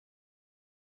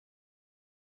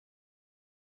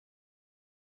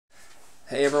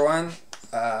Hey everyone,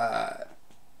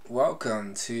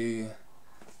 welcome to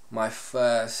my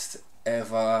first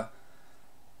ever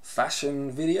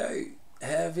fashion video,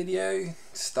 hair video,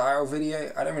 style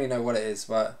video. I don't really know what it is,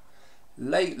 but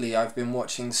lately I've been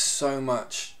watching so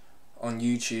much on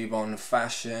YouTube on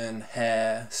fashion,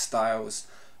 hair, styles.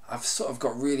 I've sort of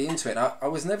got really into it. I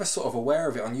was never sort of aware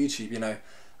of it on YouTube, you know.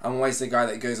 I'm always the guy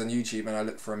that goes on YouTube and I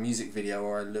look for a music video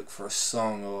or I look for a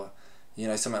song or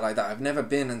something like that. I've never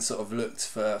been and sort of looked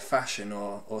for fashion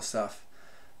or stuff.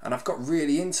 And I've got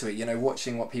really into it,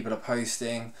 watching what people are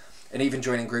posting and even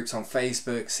joining groups on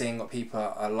Facebook, seeing what people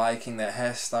are liking, their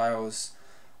hairstyles.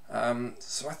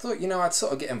 So I thought, I'd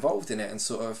sort of get involved in it and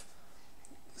sort of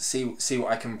see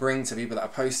what I can bring to people that are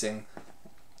posting.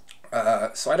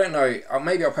 So I don't know,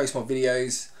 maybe I'll post more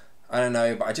videos, I don't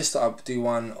know, but I just thought I'd do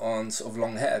one on sort of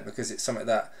long hair because it's something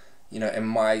that, in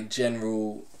my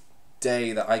general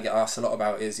day that I get asked a lot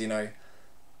about is,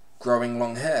 growing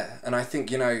long hair. And I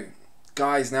think,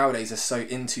 guys nowadays are so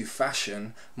into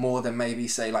fashion more than maybe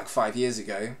say like 5 years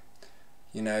ago.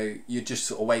 You just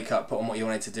sort of wake up, put on what you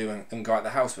wanted to do and go out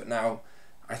the house. But now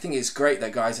I think it's great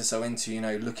that guys are so into,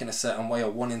 looking a certain way or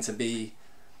wanting to be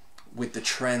with the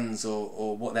trends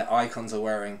or what their icons are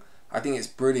wearing. I think it's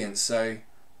brilliant. So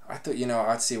I thought,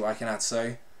 I'd see what I can add.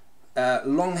 So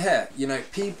long hair,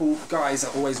 guys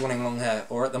are always wanting long hair,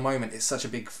 or at the moment it's such a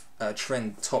big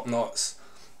trend, top knots,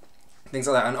 things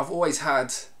like that. And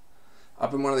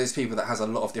I've been one of those people that has a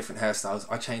lot of different hairstyles.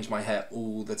 I change my hair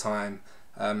all the time.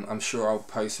 I'm sure I'll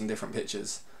post some different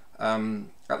pictures.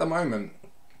 At the moment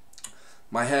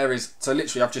my hair is, so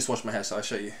literally I've just washed my hair, so I'll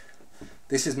show you.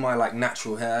 This is my like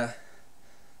natural hair.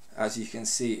 As you can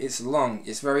see, it's long,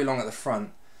 it's very long at the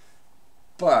front.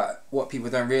 But what people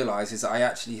don't realise is that I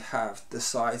actually have the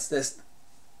sides.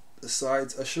 The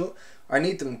sides are short. I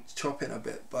need them chopping a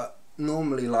bit, but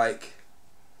normally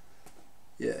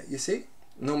you see?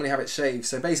 Normally have it shaved.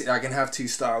 So basically I can have two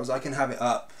styles. I can have it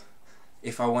up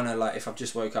if I want to, if I've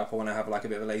just woke up, I want to have like a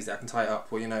bit of a lazy day, I can tie it up,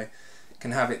 or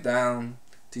can have it down,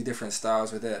 do different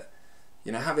styles with it.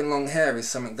 Having long hair is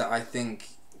something that I think,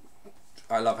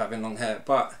 I love having long hair,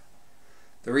 but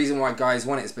the reason why guys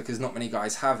want it is because not many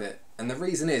guys have it. And the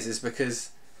reason is because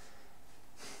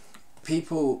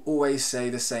people always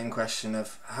say the same question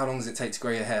of how long does it take to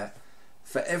grow your hair?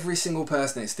 For every single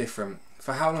person it's different.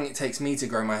 For how long it takes me to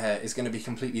grow my hair is going to be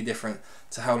completely different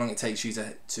to how long it takes you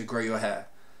to grow your hair.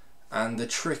 And the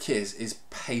trick is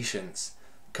patience.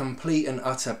 Complete and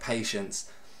utter patience.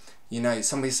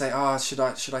 Somebody say, should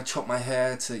I chop my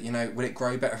hair to, would it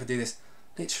grow better if I do this?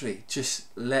 Literally, just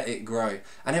let it grow.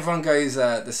 And everyone goes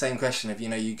the same question of,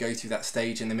 you go through that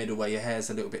stage in the middle where your hair's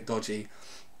a little bit dodgy.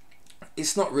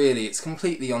 It's not really, it's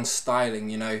completely on styling,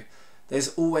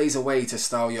 There's always a way to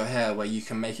style your hair where you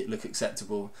can make it look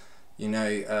acceptable.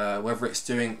 Whether it's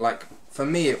doing, like, for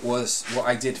me it was, what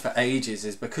I did for ages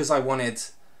is because I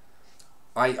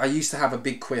used to have a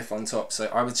big quiff on top, so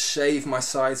I would shave my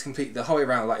sides completely, the whole way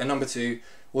around, like a number 2,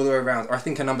 all the way around, or I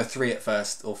think a number 3 at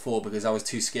first, or 4, because I was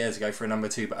too scared to go for a number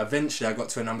 2, but eventually I got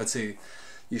to a number 2.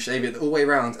 You shave it all the way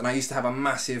around, and I used to have a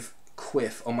massive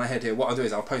quiff on my head here. What I'll do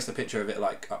is I'll post a picture of it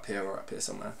like up here or up here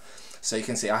somewhere, so you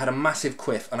can see I had a massive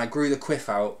quiff, and I grew the quiff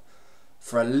out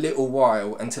for a little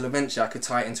while until eventually I could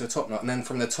tie it into a top knot, and then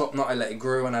from the top knot I let it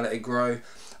grow and I let it grow.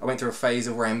 I went through a phase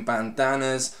of wearing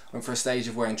bandanas, went for a stage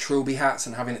of wearing trilby hats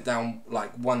and having it down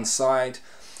like one side.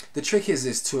 The trick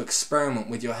is to experiment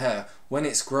with your hair. When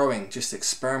it's growing, just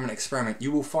experiment.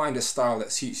 You will find a style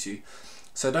that suits you.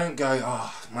 So don't go,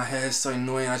 my hair is so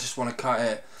annoying, I just want to cut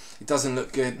it. It doesn't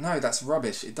look good. No, that's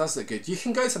rubbish. It does look good. You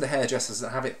can go to the hairdressers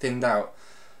and have it thinned out.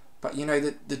 But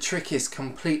the trick is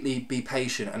completely be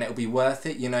patient and it'll be worth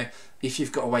it. If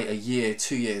you've got to wait a year,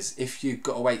 2 years, if you've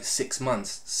got to wait 6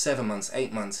 months, 7 months,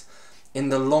 8 months, in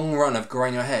the long run of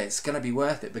growing your hair, it's going to be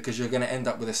worth it because you're going to end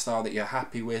up with a style that you're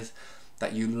happy with,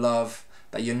 that you love,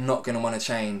 that you're not going to want to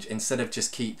change, instead of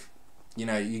just keep,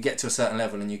 you get to a certain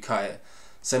level and you cut it.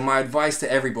 So my advice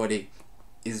to everybody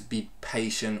is be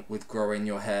patient with growing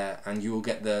your hair and you will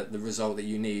get the result that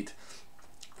you need.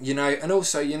 And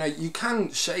also, you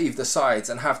can shave the sides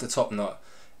and have the top knot.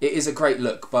 It is a great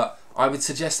look, but I would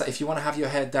suggest that if you want to have your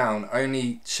hair down,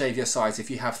 only shave your sides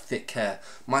if you have thick hair.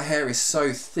 My hair is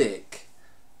so thick,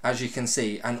 as you can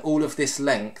see, and all of this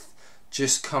length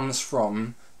just comes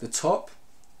from the top,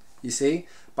 you see?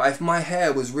 But if my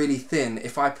hair was really thin,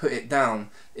 if I put it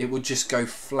down, it would just go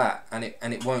flat and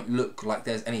it won't look like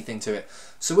there's anything to it.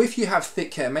 So if you have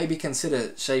thick hair, maybe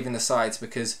consider shaving the sides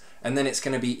and then it's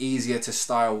going to be easier to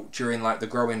style during like the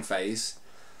growing phase.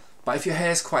 But if your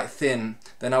hair's quite thin,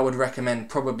 then I would recommend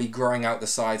probably growing out the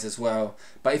sides as well.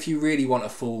 But if you really want a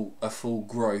full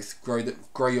growth,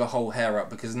 grow your whole hair up,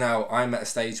 because now I'm at a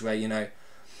stage where, you know,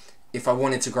 if I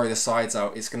wanted to grow the sides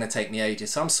out, it's going to take me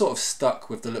ages. So I'm sort of stuck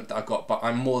with the look that I got, but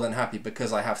I'm more than happy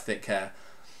because I have thick hair.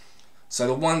 So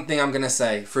the one thing I'm going to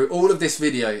say through all of this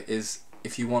video is,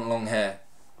 if you want long hair,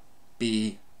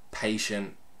 be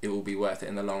patient. It will be worth it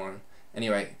in the long run.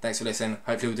 Anyway, thanks for listening.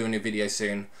 Hopefully we'll do a new video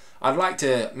soon. I'd like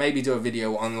to maybe do a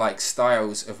video on like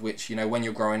styles of which, you know, when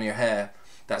you're growing your hair,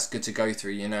 that's good to go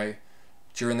through, you know,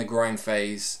 during the growing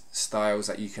phase, styles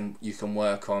that you can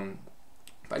work on.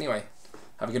 But anyway,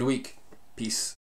 have a good week. Peace.